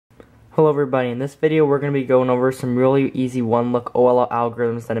Hello everybody, in this video we're going to be going over some really easy one-look OLL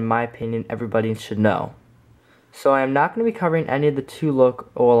algorithms that in my opinion everybody should know. So I am not going to be covering any of the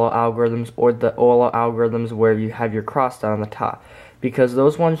two-look OLL algorithms or the OLL algorithms where you have your cross dot on the top, because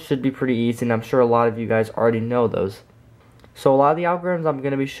those ones should be pretty easy and I'm sure a lot of you guys already know those. So a lot of the algorithms I'm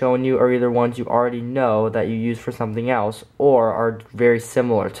going to be showing you are either ones you already know that you use for something else or are very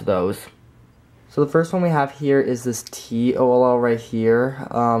similar to those. So the first one we have here is this OLL right here.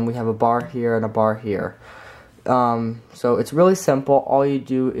 We have a bar here and a bar here. So it's really simple. All you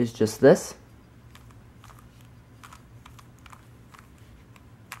do is just this.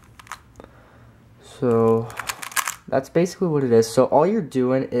 So that's basically what it is. So all you're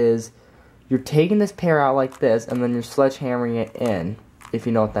doing is you're taking this pair out like this and then you're sledgehammering it in, if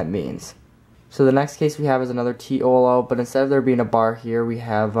you know what that means. So the next case we have is another OLL, but instead of there being a bar here, we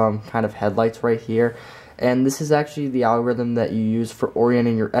have kind of headlights right here. And this is actually the algorithm that you use for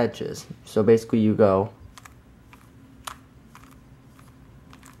orienting your edges. So basically you go,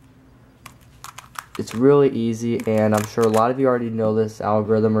 it's really easy, and I'm sure a lot of you already know this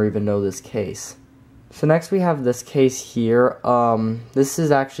algorithm or even know this case. So next we have this case here. This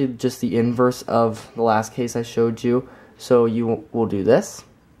is actually just the inverse of the last case I showed you. So you will do this.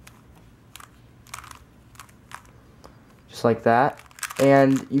 Just like that.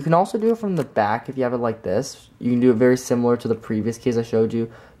 And you can also do it from the back if you have it like this. You can do it very similar to the previous case I showed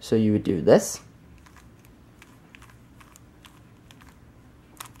you. So you would do this.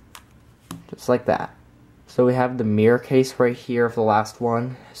 Just like that. So we have the mirror case right here for the last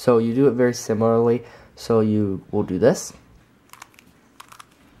one. So you do it very similarly. So you will do this.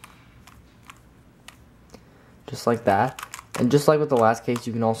 Just like that. And just like with the last case,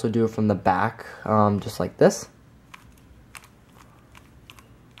 you can also do it from the back, just like this.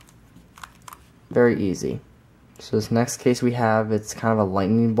 Very easy. So this next case we have, it's kind of a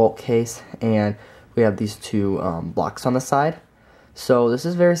lightning bolt case, and we have these two blocks on the side. So this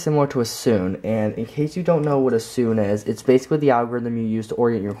is very similar to a soon, and in case you don't know what a soon is, it's basically the algorithm you use to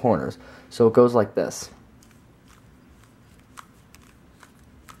orient your corners. So it goes like this.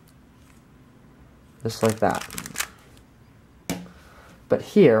 Just like that. But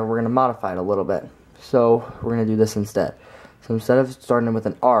here, we're going to modify it a little bit. So we're going to do this instead. So instead of starting with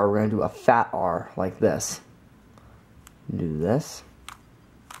an R, we're going to do a fat R like this. Do this.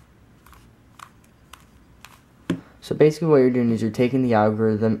 So basically what you're doing is you're taking the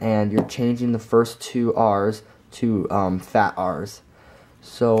algorithm and you're changing the first two R's to fat R's.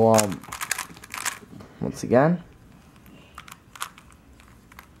 So once again,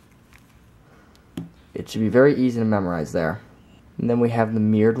 it should be very easy to memorize there. And then we have the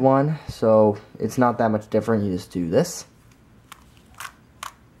mirrored one, so it's not that much different. You just do this.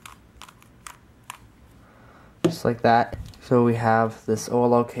 Just like that. So we have this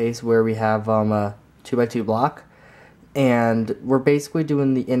OLL case where we have a 2x2 block, and we're basically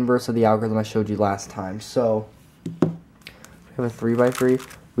doing the inverse of the algorithm I showed you last time. So if we have a 3x3,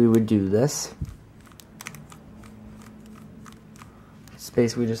 we would do this. It's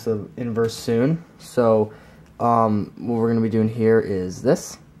basically just the inverse soon. So what we're going to be doing here is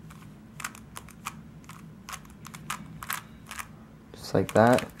this. Just like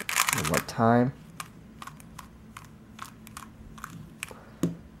that. One more time.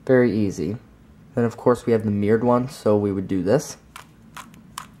 Very easy. Then of course we have the mirrored one, so we would do this.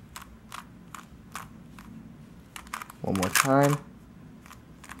 One more time.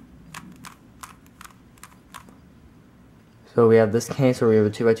 So we have this case where we have a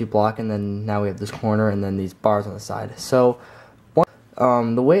 2x2 block, and then now we have this corner and then these bars on the side. So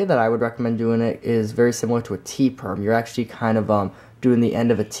the way that I would recommend doing it is very similar to a T-perm. You're actually kind of doing the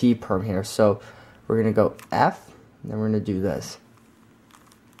end of a T-perm here. So we're going to go F, and then we're going to do this.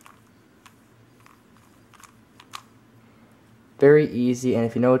 Very easy, and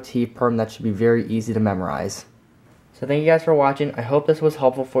if you know a T-perm, that should be very easy to memorize. So thank you guys for watching. I hope this was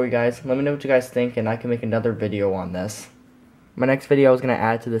helpful for you guys. Let me know what you guys think, and I can make another video on this. My next video I was going to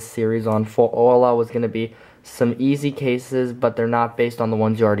add to this series on full OLL was going to be some easy cases, but they're not based on the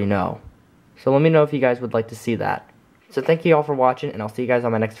ones you already know. So let me know if you guys would like to see that. So thank you all for watching, and I'll see you guys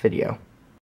on my next video.